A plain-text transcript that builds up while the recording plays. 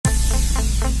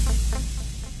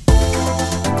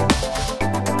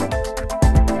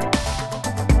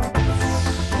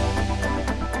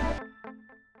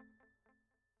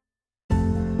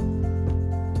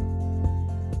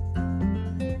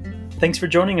Thanks for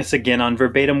joining us again on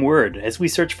Verbatim Word as we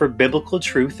search for biblical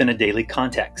truth in a daily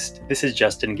context. This is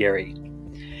Justin Gary.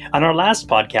 On our last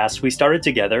podcast, we started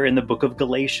together in the book of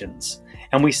Galatians,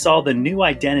 and we saw the new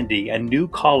identity and new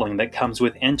calling that comes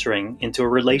with entering into a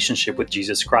relationship with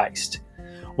Jesus Christ.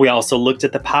 We also looked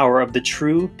at the power of the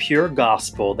true, pure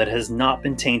gospel that has not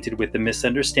been tainted with the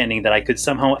misunderstanding that I could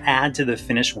somehow add to the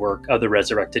finished work of the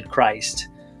resurrected Christ.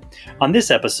 On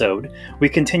this episode, we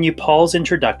continue Paul's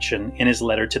introduction in his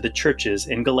letter to the churches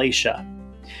in Galatia.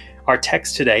 Our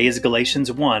text today is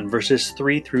Galatians 1, verses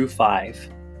 3 through 5.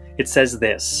 It says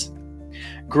this: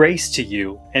 "Grace to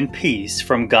you and peace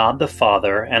from God the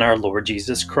Father and our Lord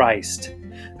Jesus Christ,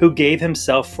 who gave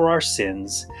himself for our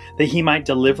sins, that he might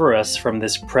deliver us from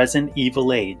this present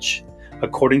evil age,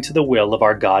 according to the will of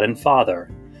our God and Father,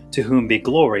 to whom be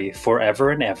glory forever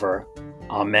and ever.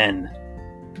 Amen."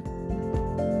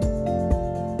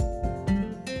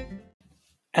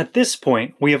 At this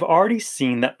point, we have already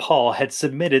seen that Paul had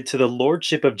submitted to the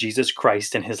lordship of Jesus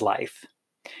Christ in his life.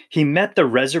 He met the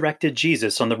resurrected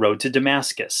Jesus on the road to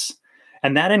Damascus,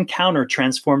 and that encounter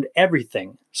transformed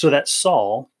everything so that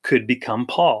Saul could become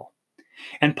Paul.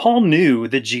 And Paul knew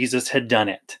that Jesus had done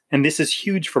it, and this is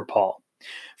huge for Paul.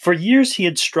 For years he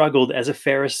had struggled as a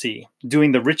Pharisee,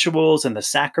 doing the rituals and the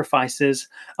sacrifices,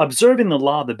 observing the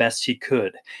law the best he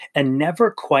could, and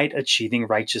never quite achieving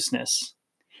righteousness.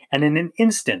 And in an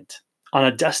instant, on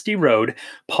a dusty road,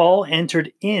 Paul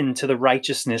entered into the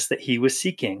righteousness that he was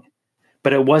seeking.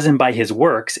 But it wasn't by his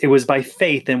works, it was by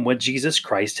faith in what Jesus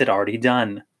Christ had already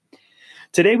done.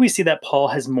 Today we see that Paul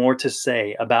has more to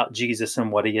say about Jesus and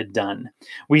what he had done.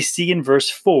 We see in verse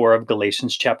 4 of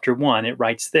Galatians chapter 1, it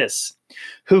writes this: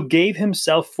 "Who gave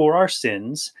himself for our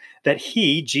sins, that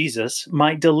he, Jesus,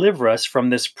 might deliver us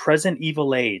from this present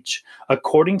evil age,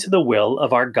 according to the will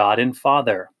of our God and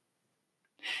Father."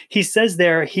 He says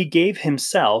there, he gave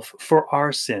himself for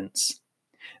our sins.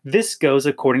 This goes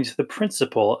according to the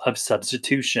principle of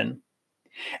substitution.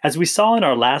 As we saw in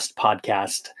our last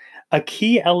podcast, a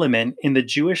key element in the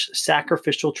Jewish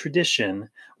sacrificial tradition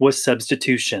was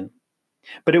substitution,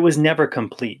 but it was never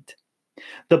complete.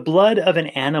 The blood of an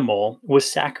animal was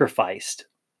sacrificed,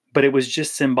 but it was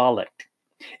just symbolic.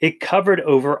 It covered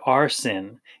over our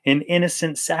sin, an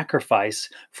innocent sacrifice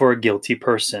for a guilty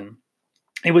person.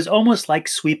 It was almost like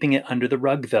sweeping it under the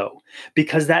rug, though,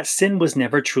 because that sin was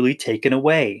never truly taken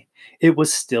away. It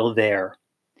was still there.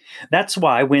 That's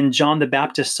why when John the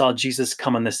Baptist saw Jesus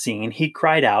come on the scene, he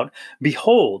cried out,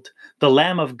 "Behold, the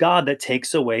Lamb of God that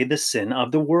takes away the sin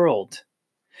of the world."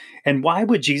 And why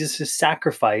would Jesus'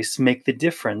 sacrifice make the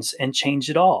difference and change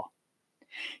it all?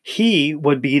 He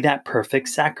would be that perfect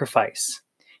sacrifice.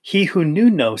 He who knew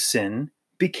no sin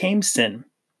became sin.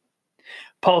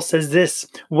 Paul says this: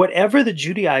 whatever the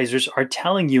Judaizers are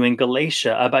telling you in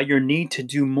Galatia about your need to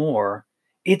do more,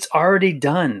 it's already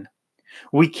done.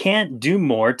 We can't do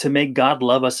more to make God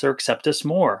love us or accept us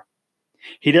more.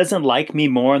 He doesn't like me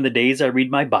more on the days I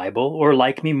read my Bible, or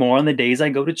like me more on the days I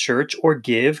go to church, or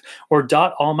give, or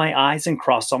dot all my I's and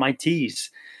cross all my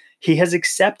T's. He has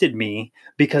accepted me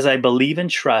because I believe and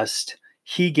trust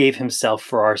he gave himself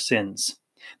for our sins,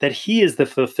 that he is the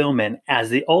fulfillment as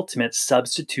the ultimate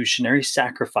substitutionary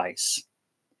sacrifice.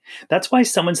 That's why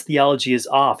someone's theology is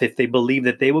off if they believe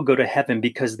that they will go to heaven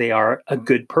because they are a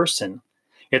good person.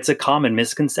 It's a common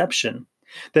misconception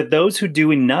that those who do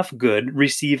enough good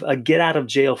receive a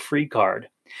get-out-of-jail-free card,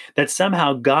 that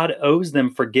somehow God owes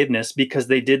them forgiveness because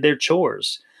they did their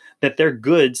chores, that their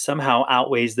good somehow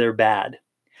outweighs their bad.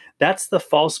 That's the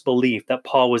false belief that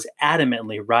Paul was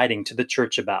adamantly writing to the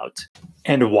church about.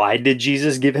 And why did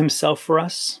Jesus give himself for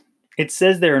us? It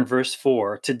says there in verse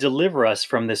 4, to deliver us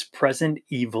from this present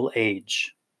evil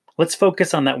age. Let's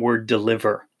focus on that word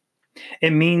deliver. It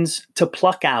means to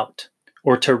pluck out,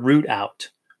 or to root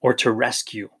out, or to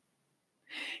rescue.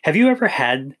 Have you ever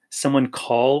had someone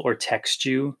call or text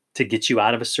you to get you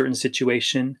out of a certain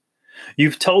situation?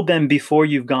 You've told them before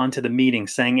you've gone to the meeting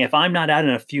saying, if I'm not out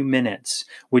in a few minutes,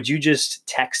 would you just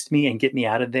text me and get me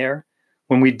out of there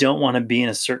when we don't want to be in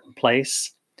a certain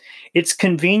place? It's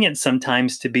convenient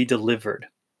sometimes to be delivered.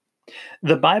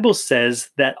 The Bible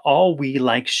says that all we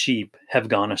like sheep have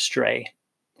gone astray.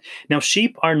 Now,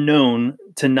 sheep are known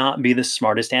to not be the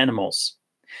smartest animals.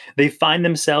 They find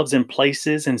themselves in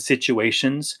places and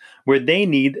situations where they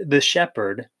need the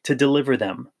shepherd to deliver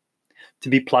them, to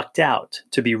be plucked out,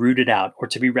 to be rooted out, or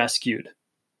to be rescued.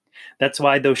 That's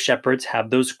why those shepherds have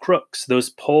those crooks, those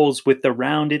poles with the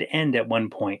rounded end at one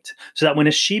point, so that when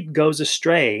a sheep goes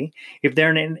astray, if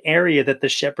they're in an area that the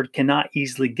shepherd cannot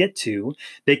easily get to,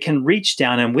 they can reach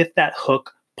down and with that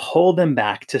hook, pull them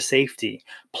back to safety,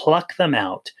 pluck them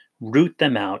out, root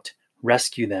them out,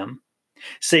 rescue them.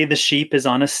 Say the sheep is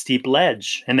on a steep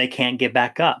ledge and they can't get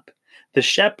back up. The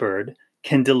shepherd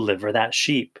can deliver that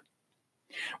sheep.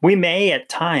 We may at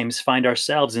times find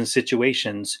ourselves in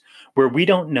situations where we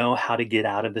don't know how to get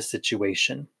out of the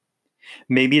situation.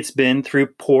 Maybe it's been through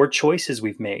poor choices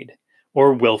we've made,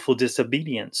 or willful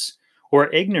disobedience,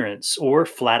 or ignorance, or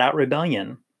flat out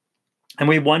rebellion. And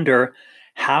we wonder,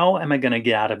 how am I going to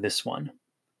get out of this one?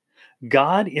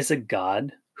 God is a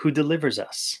God who delivers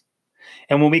us.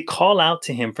 And when we call out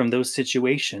to him from those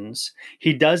situations,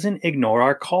 he doesn't ignore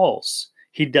our calls.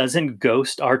 He doesn't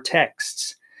ghost our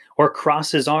texts or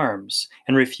cross his arms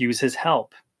and refuse his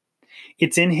help.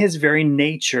 It's in his very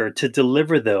nature to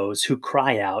deliver those who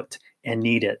cry out and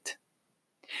need it.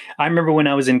 I remember when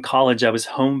I was in college, I was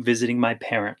home visiting my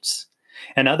parents,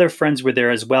 and other friends were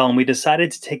there as well, and we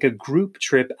decided to take a group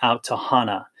trip out to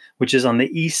Hana, which is on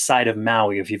the east side of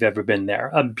Maui, if you've ever been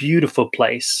there. A beautiful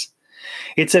place.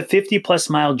 It's a 50-plus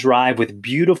mile drive with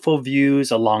beautiful views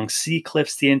along sea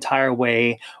cliffs the entire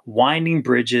way, winding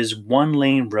bridges,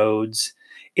 one-lane roads.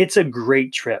 It's a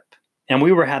great trip. And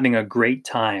we were having a great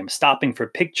time, stopping for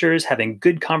pictures, having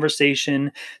good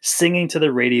conversation, singing to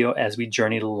the radio as we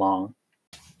journeyed along.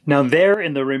 Now there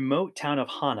in the remote town of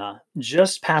Hana,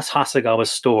 just past Hasegawa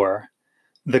store,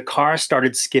 the car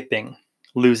started skipping,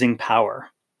 losing power.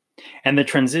 And the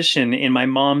transition in my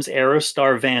mom's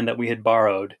Aerostar van that we had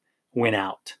borrowed went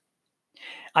out.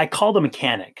 I called a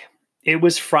mechanic. It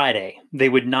was Friday. They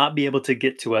would not be able to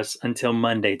get to us until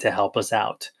Monday to help us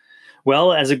out.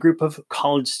 Well, as a group of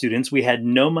college students, we had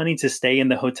no money to stay in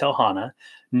the Hotel Hana,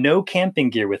 no camping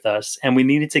gear with us, and we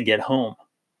needed to get home.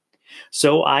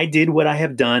 So I did what I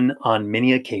have done on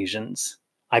many occasions.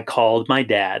 I called my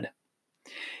dad.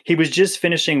 He was just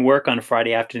finishing work on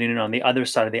Friday afternoon on the other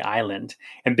side of the island,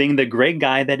 and being the great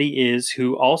guy that he is,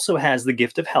 who also has the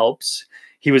gift of helps,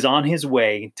 he was on his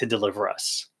way to deliver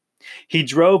us. He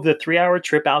drove the 3-hour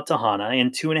trip out to Hana in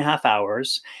 2.5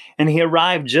 hours, and he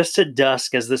arrived just at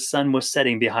dusk as the sun was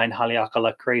setting behind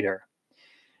Haleakala crater.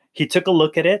 He took a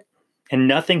look at it, and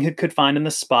nothing he could find in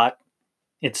the spot,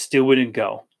 it still wouldn't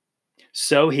go.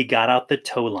 So he got out the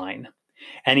tow line,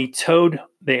 and he towed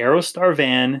the Aerostar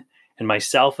van and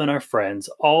myself and our friends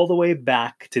all the way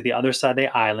back to the other side of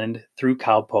the island through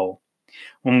Kaupo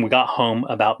when we got home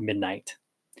about midnight.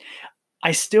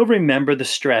 I still remember the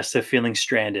stress of feeling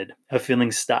stranded, of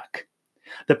feeling stuck,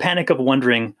 the panic of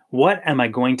wondering, what am I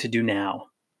going to do now?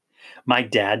 My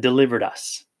dad delivered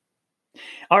us.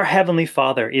 Our Heavenly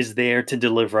Father is there to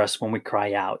deliver us when we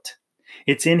cry out.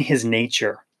 It's in his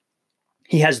nature.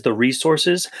 He has the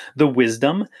resources, the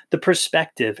wisdom, the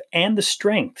perspective, and the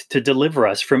strength to deliver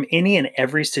us from any and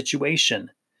every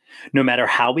situation, no matter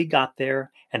how we got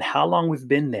there and how long we've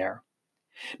been there.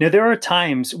 Now, there are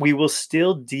times we will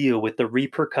still deal with the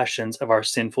repercussions of our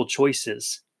sinful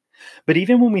choices. But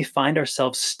even when we find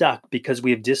ourselves stuck because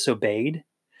we have disobeyed,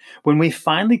 when we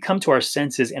finally come to our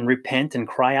senses and repent and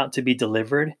cry out to be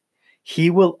delivered,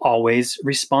 he will always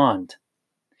respond.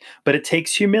 But it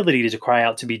takes humility to cry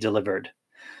out to be delivered,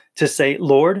 to say,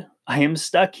 Lord, I am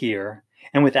stuck here,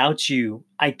 and without you,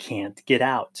 I can't get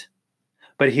out.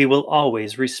 But he will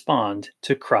always respond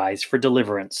to cries for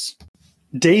deliverance.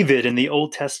 David in the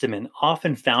Old Testament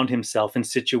often found himself in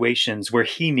situations where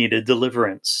he needed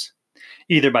deliverance,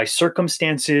 either by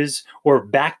circumstances or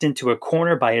backed into a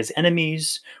corner by his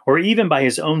enemies, or even by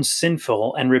his own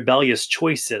sinful and rebellious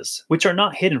choices, which are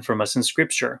not hidden from us in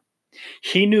Scripture.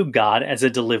 He knew God as a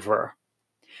deliverer.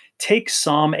 Take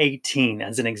Psalm 18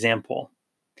 as an example.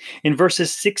 In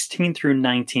verses 16 through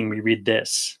 19, we read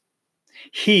this.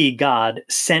 He, God,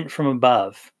 sent from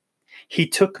above. He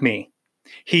took me.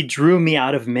 He drew me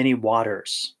out of many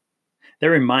waters. That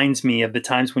reminds me of the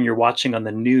times when you're watching on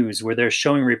the news where they're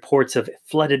showing reports of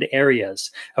flooded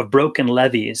areas, of broken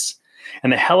levees,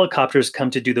 and the helicopters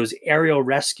come to do those aerial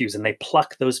rescues and they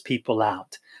pluck those people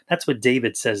out. That's what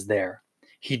David says there.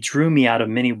 He drew me out of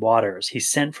many waters. He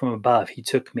sent from above. He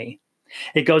took me.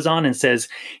 It goes on and says,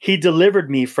 he delivered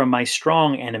me from my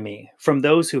strong enemy, from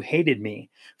those who hated me,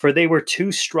 for they were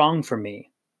too strong for me.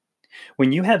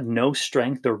 When you have no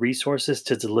strength or resources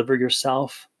to deliver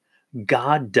yourself,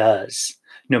 God does,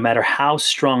 no matter how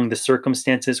strong the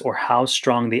circumstances or how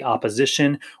strong the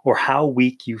opposition or how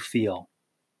weak you feel.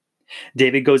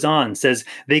 David goes on, says,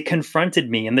 they confronted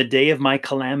me in the day of my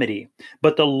calamity,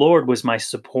 but the Lord was my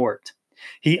support.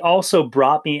 He also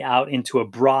brought me out into a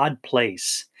broad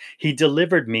place. He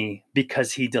delivered me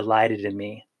because he delighted in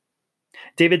me.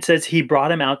 David says he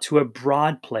brought him out to a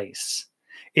broad place.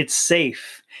 It's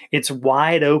safe. It's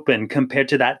wide open compared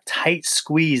to that tight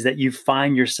squeeze that you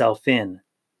find yourself in.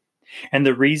 And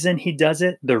the reason he does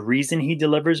it, the reason he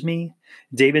delivers me,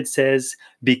 David says,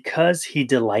 because he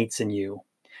delights in you,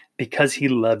 because he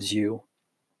loves you.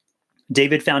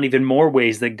 David found even more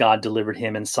ways that God delivered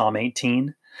him in Psalm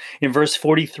 18. In verse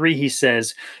 43, he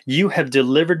says, "You have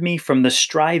delivered me from the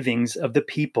strivings of the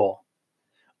people."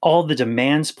 All the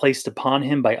demands placed upon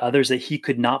him by others that he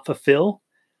could not fulfill,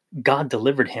 God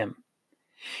delivered him.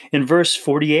 In verse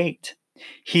 48,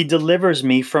 he delivers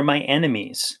me from my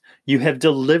enemies. You have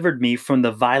delivered me from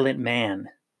the violent man.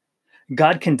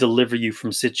 God can deliver you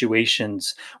from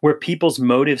situations where people's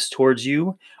motives towards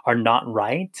you are not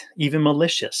right, even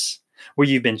malicious, where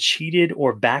you've been cheated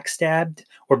or backstabbed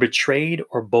or betrayed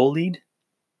or bullied.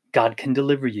 God can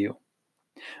deliver you.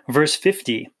 Verse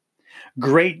 50,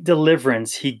 great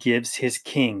deliverance he gives his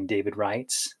king, David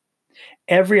writes.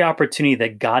 Every opportunity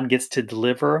that God gets to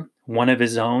deliver one of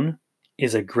his own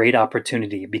is a great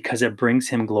opportunity because it brings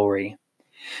him glory.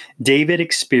 David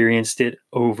experienced it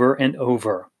over and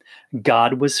over.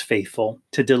 God was faithful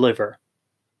to deliver.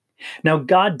 Now,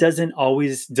 God doesn't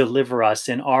always deliver us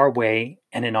in our way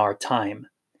and in our time.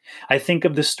 I think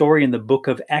of the story in the book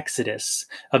of Exodus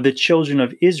of the children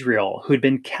of Israel who had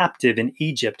been captive in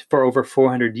Egypt for over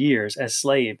 400 years as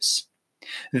slaves.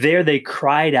 There they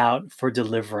cried out for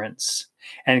deliverance,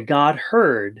 and God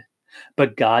heard,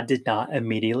 but God did not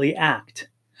immediately act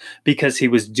because he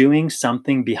was doing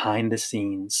something behind the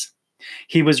scenes.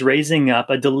 He was raising up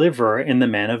a deliverer in the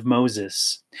man of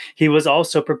Moses. He was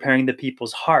also preparing the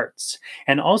people's hearts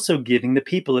and also giving the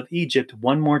people of Egypt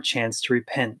one more chance to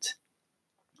repent.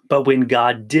 But when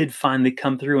God did finally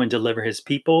come through and deliver his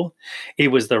people, it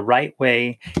was the right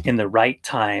way in the right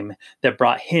time that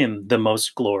brought him the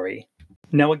most glory.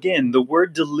 Now, again, the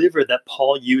word deliver that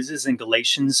Paul uses in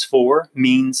Galatians 4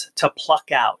 means to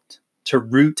pluck out, to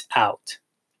root out.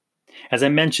 As I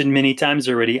mentioned many times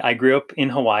already, I grew up in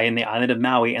Hawaii, in the island of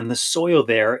Maui, and the soil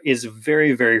there is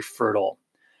very, very fertile.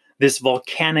 This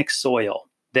volcanic soil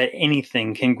that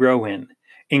anything can grow in,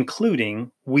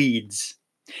 including weeds.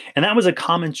 And that was a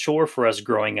common chore for us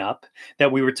growing up,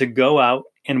 that we were to go out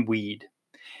and weed.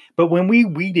 But when we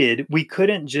weeded, we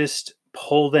couldn't just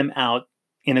pull them out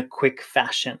in a quick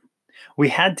fashion. We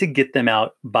had to get them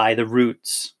out by the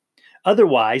roots.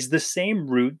 Otherwise, the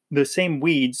same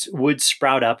weeds would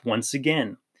sprout up once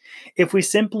again. If we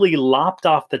simply lopped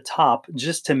off the top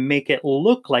just to make it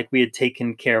look like we had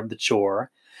taken care of the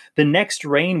chore, the next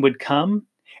rain would come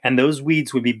and those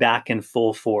weeds would be back in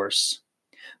full force.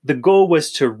 The goal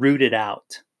was to root it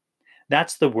out.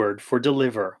 That's the word for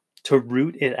deliver, to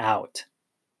root it out.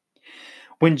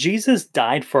 When Jesus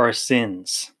died for our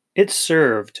sins, it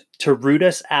served to root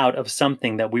us out of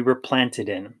something that we were planted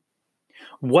in.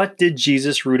 What did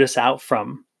Jesus root us out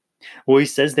from? Well, he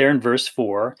says there in verse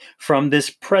 4, from this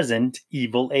present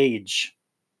evil age.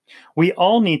 We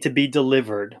all need to be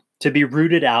delivered, to be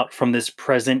rooted out from this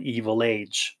present evil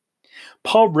age.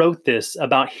 Paul wrote this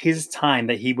about his time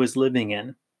that he was living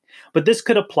in, but this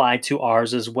could apply to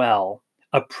ours as well,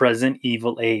 a present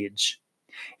evil age.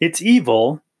 It's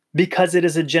evil because it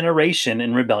is a generation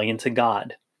in rebellion to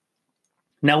God.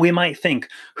 Now we might think,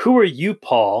 who are you,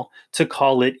 Paul, to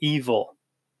call it evil?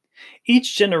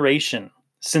 Each generation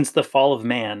since the fall of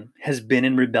man has been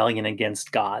in rebellion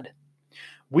against God.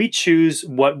 We choose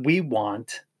what we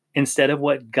want instead of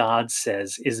what God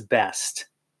says is best.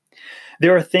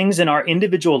 There are things in our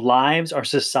individual lives, our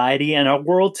society, and our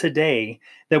world today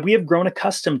that we have grown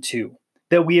accustomed to,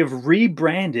 that we have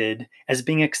rebranded as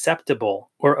being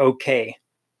acceptable or okay.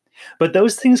 But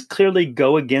those things clearly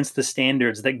go against the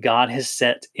standards that God has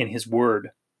set in His Word.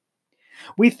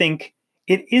 We think,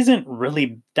 it isn't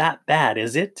really that bad,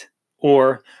 is it?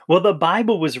 Or, well, the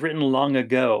Bible was written long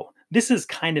ago. This is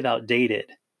kind of outdated.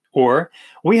 Or,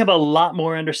 we have a lot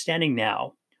more understanding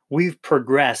now. We've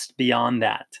progressed beyond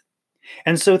that.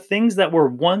 And so things that were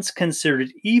once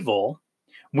considered evil,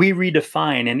 we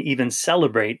redefine and even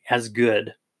celebrate as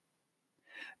good.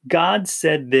 God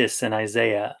said this in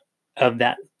Isaiah of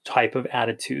that type of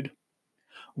attitude.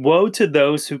 Woe to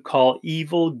those who call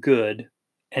evil good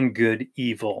and good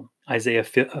evil. Isaiah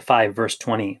 5, verse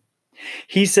 20.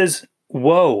 He says,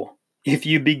 woe if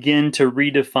you begin to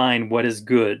redefine what is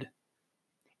good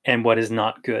and what is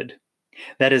not good.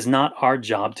 That is not our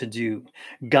job to do.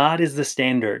 God is the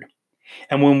standard.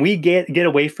 And when we get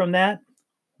away from that,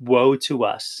 woe to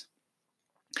us.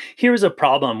 Here's a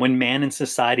problem when man and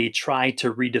society try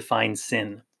to redefine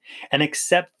sin and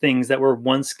accept things that were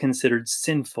once considered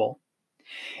sinful.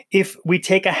 If we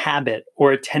take a habit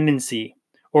or a tendency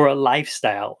or a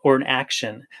lifestyle or an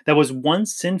action that was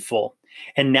once sinful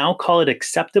and now call it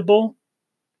acceptable,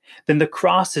 then the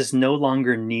cross is no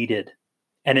longer needed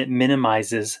and it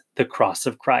minimizes the cross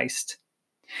of Christ.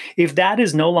 If that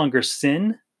is no longer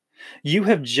sin, you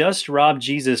have just robbed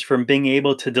Jesus from being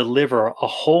able to deliver a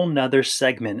whole nother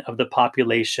segment of the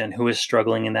population who is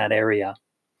struggling in that area.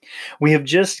 We have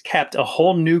just kept a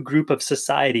whole new group of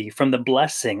society from the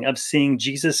blessing of seeing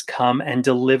Jesus come and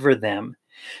deliver them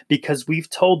because we've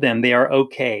told them they are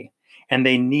okay and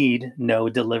they need no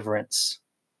deliverance.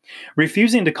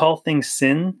 Refusing to call things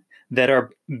sin that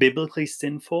are biblically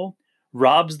sinful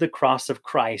robs the cross of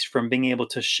Christ from being able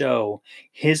to show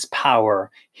his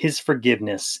power, his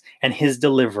forgiveness, and his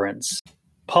deliverance.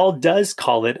 Paul does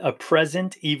call it a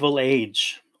present evil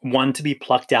age, one to be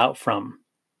plucked out from.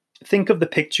 Think of the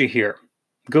picture here.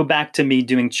 Go back to me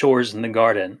doing chores in the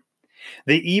garden.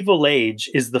 The evil age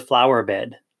is the flower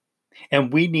bed,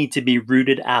 and we need to be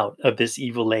rooted out of this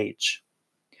evil age.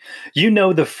 You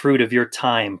know the fruit of your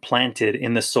time planted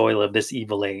in the soil of this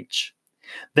evil age.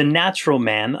 The natural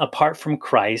man, apart from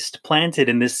Christ, planted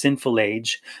in this sinful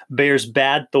age, bears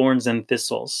bad thorns and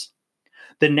thistles.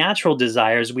 The natural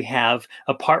desires we have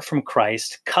apart from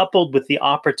Christ, coupled with the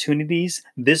opportunities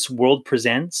this world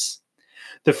presents,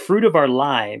 the fruit of our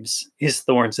lives is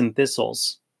thorns and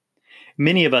thistles.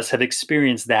 Many of us have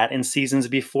experienced that in seasons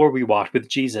before we walked with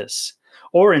Jesus,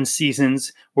 or in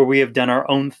seasons where we have done our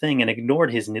own thing and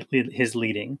ignored his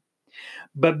leading.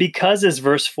 But because, as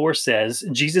verse 4 says,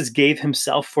 Jesus gave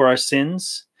himself for our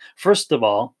sins, first of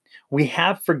all, we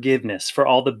have forgiveness for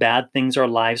all the bad things our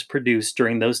lives produce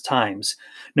during those times.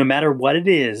 No matter what it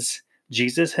is,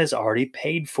 Jesus has already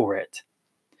paid for it.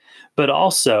 But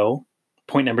also,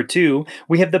 point number 2,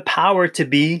 we have the power to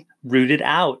be rooted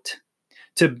out,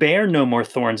 to bear no more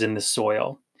thorns in the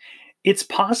soil. It's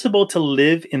possible to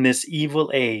live in this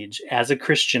evil age as a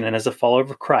Christian and as a follower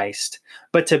of Christ,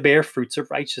 but to bear fruits of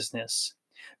righteousness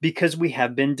because we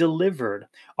have been delivered.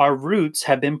 Our roots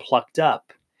have been plucked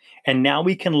up, and now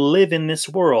we can live in this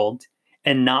world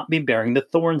and not be bearing the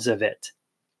thorns of it.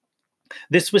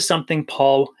 This was something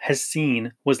Paul has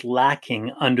seen was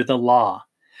lacking under the law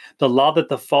that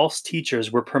the false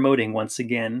teachers were promoting once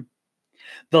again.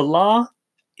 The law,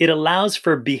 it allows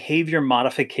for behavior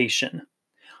modification.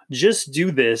 Just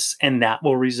do this and that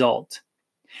will result.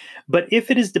 But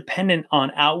if it is dependent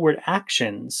on outward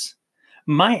actions,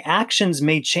 my actions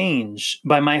may change,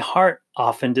 but my heart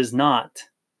often does not.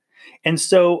 And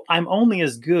so I'm only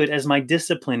as good as my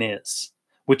discipline is,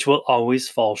 which will always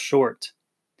fall short.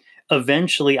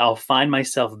 Eventually, I'll find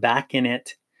myself back in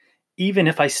it. Even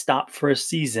if I stop for a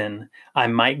season, I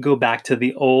might go back to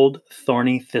the old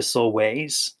thorny thistle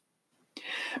ways.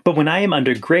 But when I am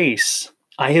under grace,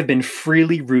 I have been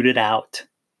freely rooted out.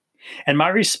 And my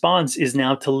response is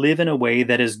now to live in a way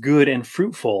that is good and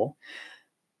fruitful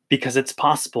because it's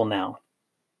possible now.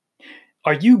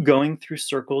 Are you going through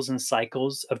circles and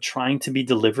cycles of trying to be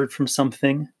delivered from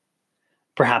something?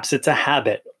 Perhaps it's a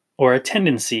habit or a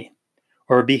tendency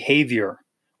or a behavior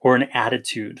or an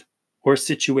attitude or a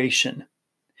situation.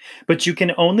 But you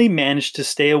can only manage to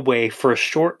stay away for a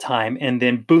short time and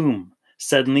then boom,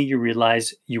 suddenly you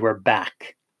realize you are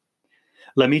back.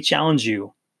 Let me challenge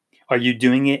you. Are you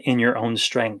doing it in your own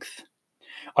strength?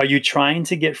 Are you trying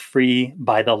to get free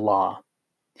by the law?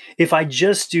 If I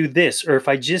just do this, or if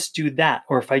I just do that,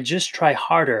 or if I just try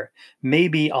harder,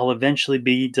 maybe I'll eventually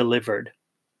be delivered.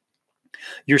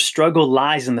 Your struggle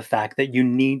lies in the fact that you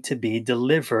need to be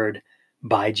delivered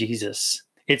by Jesus.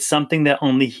 It's something that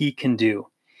only he can do.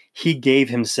 He gave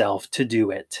himself to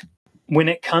do it. When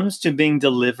it comes to being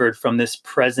delivered from this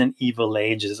present evil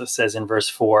age, as it says in verse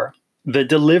 4, the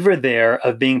deliver there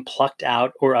of being plucked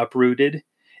out or uprooted,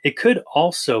 it could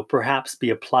also perhaps be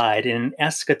applied in an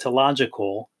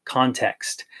eschatological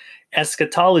context.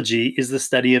 Eschatology is the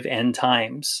study of end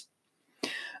times.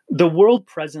 The world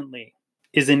presently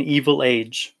is an evil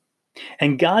age,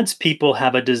 and God's people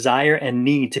have a desire and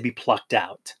need to be plucked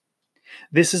out.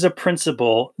 This is a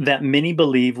principle that many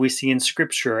believe we see in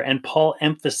Scripture, and Paul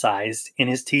emphasized in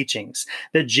his teachings,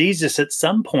 that Jesus at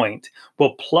some point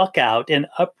will pluck out and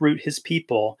uproot his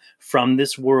people from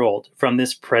this world, from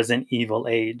this present evil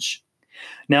age.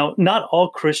 Now, not all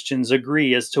Christians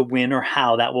agree as to when or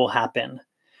how that will happen.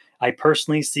 I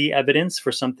personally see evidence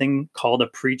for something called a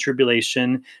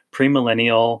pre-tribulation,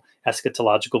 premillennial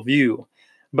eschatological view.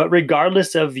 But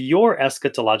regardless of your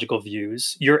eschatological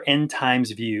views, your end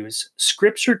times views,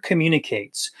 Scripture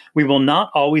communicates we will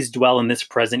not always dwell in this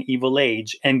present evil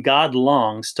age, and God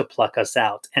longs to pluck us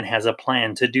out and has a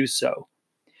plan to do so.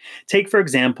 Take, for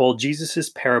example, Jesus'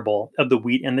 parable of the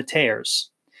wheat and the tares.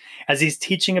 As he's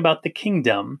teaching about the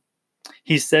kingdom,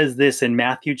 he says this in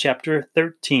Matthew chapter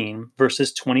 13,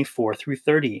 verses 24 through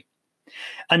 30.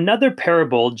 Another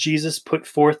parable Jesus put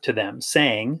forth to them,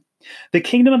 saying, "The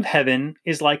kingdom of heaven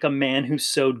is like a man who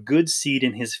sowed good seed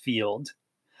in his field.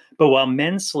 But while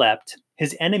men slept,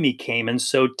 his enemy came and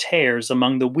sowed tares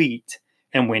among the wheat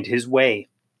and went his way.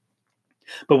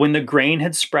 But when the grain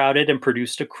had sprouted and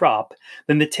produced a crop,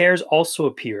 then the tares also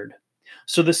appeared.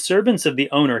 So the servants of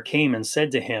the owner came and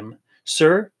said to him,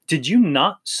 'Sir, did you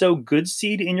not sow good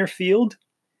seed in your field?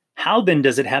 How then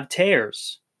does it have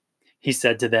tares?' He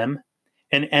said to them,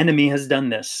 'An enemy has done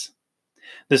this.'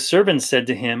 The servants said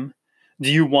to him,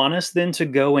 'Do you want us then to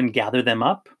go and gather them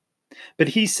up?' But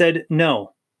he said,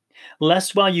 'No,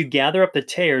 lest while you gather up the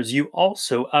tares, you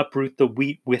also uproot the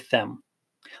wheat with them.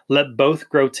 Let both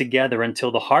grow together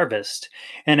until the harvest.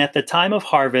 And at the time of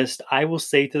harvest, I will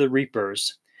say to the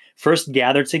reapers, First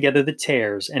gather together the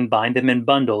tares and bind them in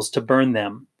bundles to burn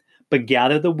them, but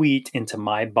gather the wheat into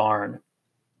my barn."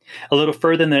 A little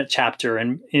further in that chapter,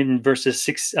 in verses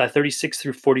 36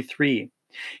 through 43,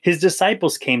 his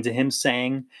disciples came to him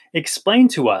saying, "Explain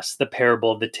to us the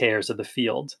parable of the tares of the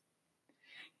field."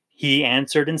 He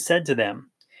answered and said to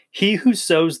them, "He who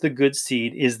sows the good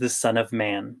seed is the Son of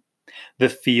Man. The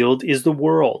field is the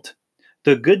world.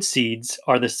 The good seeds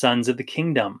are the sons of the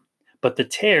kingdom, but the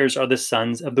tares are the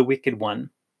sons of the wicked one.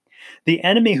 The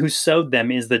enemy who sowed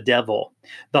them is the devil.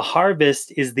 The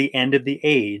harvest is the end of the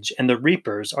age, and the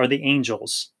reapers are the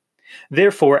angels.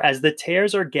 Therefore, as the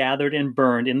tares are gathered and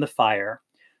burned in the fire,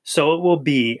 so it will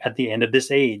be at the end of this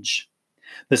age.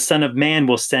 The Son of Man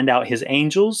will send out his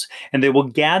angels, and they will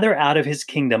gather out of his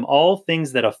kingdom all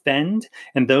things that offend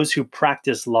and those who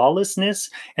practice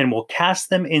lawlessness, and will cast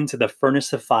them into the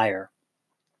furnace of fire.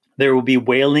 There will be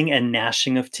wailing and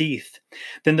gnashing of teeth.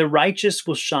 Then the righteous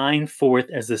will shine forth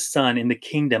as the sun in the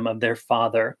kingdom of their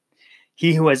Father.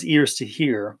 He who has ears to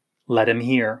hear, let him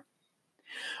hear."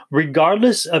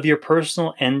 Regardless of your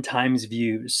personal end times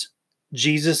views,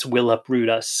 Jesus will uproot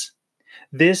us.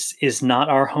 This is not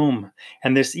our home,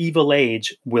 and this evil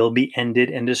age will be ended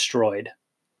and destroyed.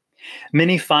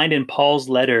 Many find in Paul's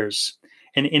letters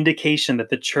an indication that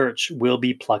the church will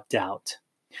be plucked out.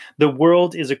 The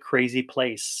world is a crazy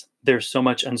place. There's so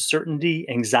much uncertainty,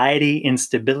 anxiety,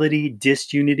 instability,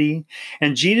 disunity.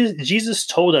 And Jesus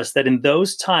told us that in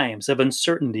those times of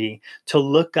uncertainty to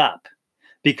look up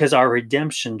because our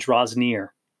redemption draws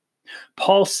near.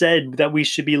 Paul said that we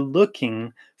should be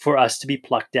looking for us to be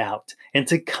plucked out and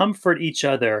to comfort each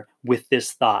other with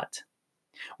this thought.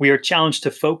 We are challenged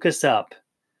to focus up,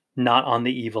 not on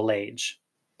the evil age.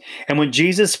 And when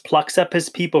Jesus plucks up his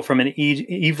people from an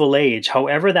evil age,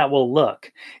 however that will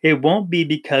look, it won't be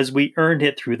because we earned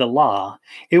it through the law.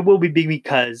 It will be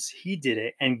because he did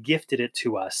it and gifted it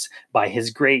to us by his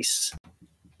grace.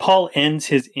 Paul ends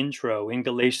his intro in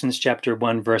Galatians chapter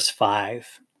 1, verse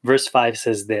 5. Verse 5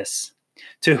 says this,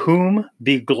 "To whom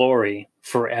be glory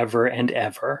forever and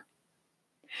ever."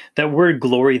 That word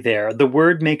glory there, the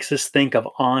word makes us think of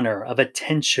honor, of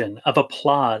attention, of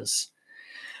applause.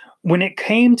 When it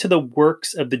came to the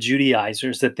works of the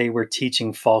Judaizers that they were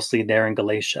teaching falsely there in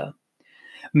Galatia,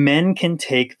 men can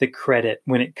take the credit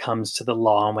when it comes to the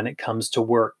law and when it comes to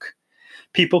work.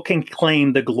 People can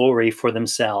claim the glory for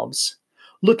themselves.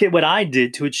 Look at what I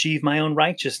did to achieve my own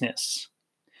righteousness.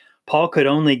 Paul could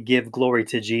only give glory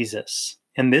to Jesus,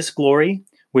 and this glory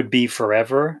would be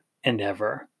forever and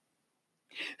ever.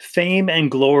 Fame and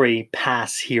glory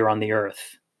pass here on the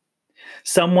earth.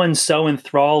 Someone so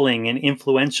enthralling and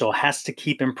influential has to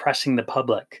keep impressing the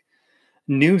public.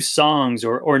 New songs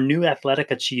or new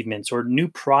athletic achievements or new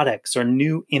products or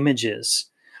new images.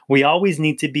 We always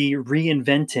need to be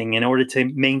reinventing in order to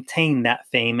maintain that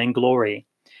fame and glory.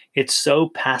 It's so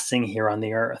passing here on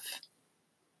the earth.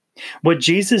 What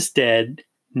Jesus did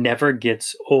never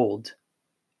gets old.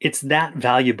 It's that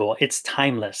valuable. It's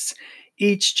timeless.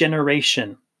 Each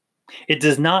generation. It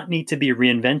does not need to be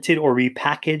reinvented or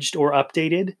repackaged or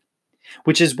updated,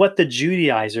 which is what the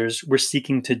Judaizers were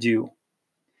seeking to do.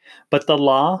 But the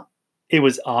law, it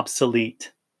was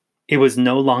obsolete. It was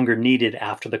no longer needed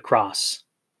after the cross.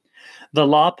 The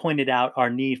law pointed out our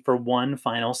need for one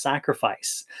final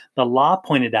sacrifice. The law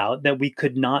pointed out that we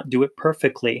could not do it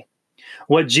perfectly.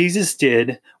 What Jesus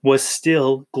did was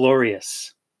still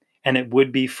glorious, and it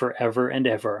would be forever and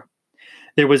ever.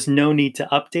 There was no need to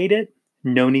update it,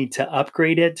 no need to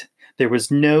upgrade it. There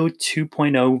was no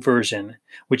 2.0 version,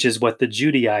 which is what the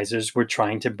Judaizers were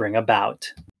trying to bring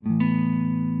about.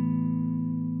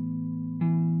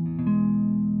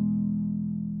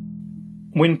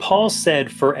 When Paul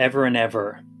said forever and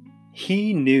ever,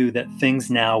 he knew that things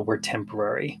now were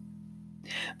temporary.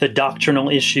 The doctrinal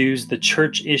issues, the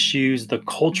church issues, the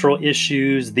cultural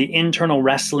issues, the internal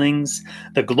wrestlings,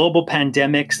 the global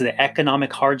pandemics, the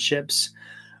economic hardships.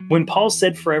 When Paul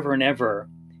said forever and ever,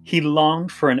 he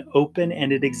longed for an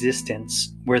open-ended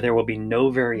existence where there will be no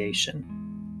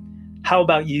variation. How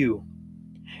about you?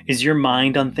 Is your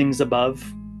mind on things above,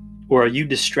 or are you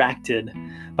distracted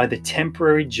by the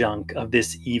temporary junk of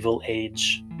this evil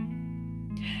age?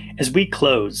 As we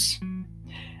close,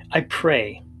 I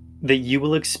pray that you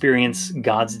will experience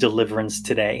God's deliverance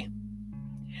today.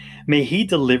 May He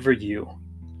deliver you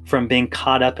from being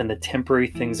caught up in the temporary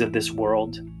things of this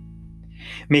world.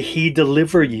 May He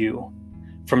deliver you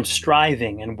from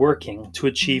striving and working to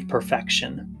achieve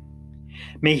perfection.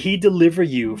 May He deliver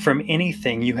you from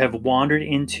anything you have wandered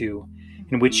into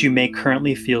in which you may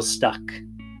currently feel stuck.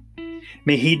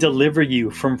 May He deliver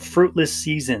you from fruitless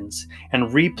seasons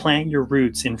and replant your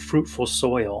roots in fruitful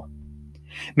soil.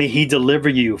 May He deliver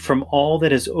you from all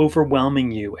that is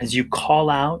overwhelming you as you call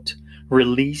out,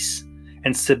 release,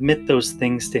 and submit those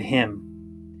things to Him.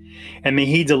 And may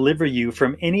He deliver you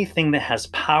from anything that has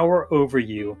power over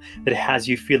you, that has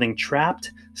you feeling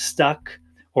trapped, stuck,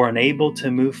 or unable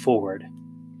to move forward.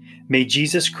 May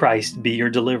Jesus Christ be your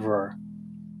deliverer.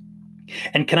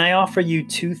 And can I offer you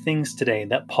two things today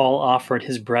that Paul offered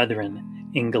his brethren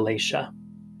in Galatia?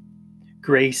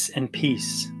 Grace and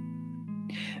peace.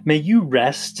 May you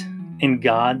rest in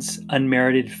God's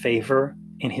unmerited favor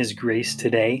in His grace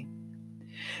today.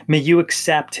 May you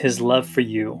accept His love for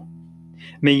you.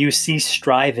 May you cease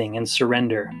striving and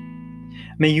surrender.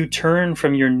 May you turn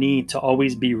from your need to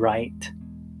always be right.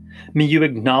 May you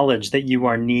acknowledge that you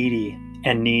are needy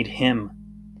and need Him.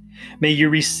 May you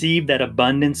receive that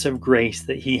abundance of grace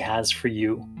that He has for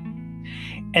you.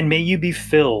 And may you be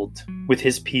filled with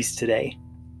His peace today.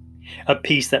 A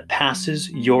peace that passes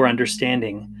your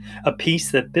understanding, a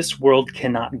peace that this world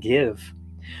cannot give,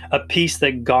 a peace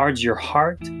that guards your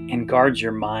heart and guards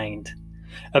your mind,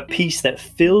 a peace that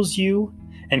fills you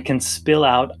and can spill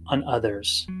out on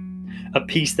others, a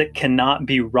peace that cannot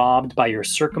be robbed by your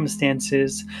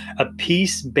circumstances, a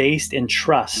peace based in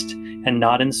trust and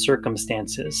not in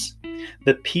circumstances,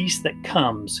 the peace that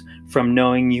comes from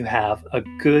knowing you have a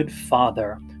good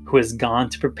Father who has gone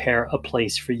to prepare a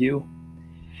place for you.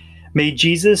 May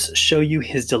Jesus show you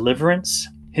His deliverance,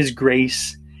 His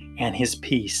grace, and His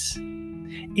peace,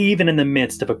 even in the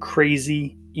midst of a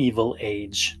crazy, evil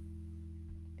age.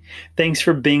 Thanks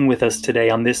for being with us today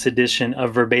on this edition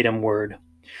of Verbatim Word.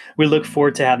 We look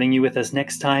forward to having you with us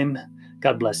next time.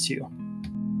 God bless you.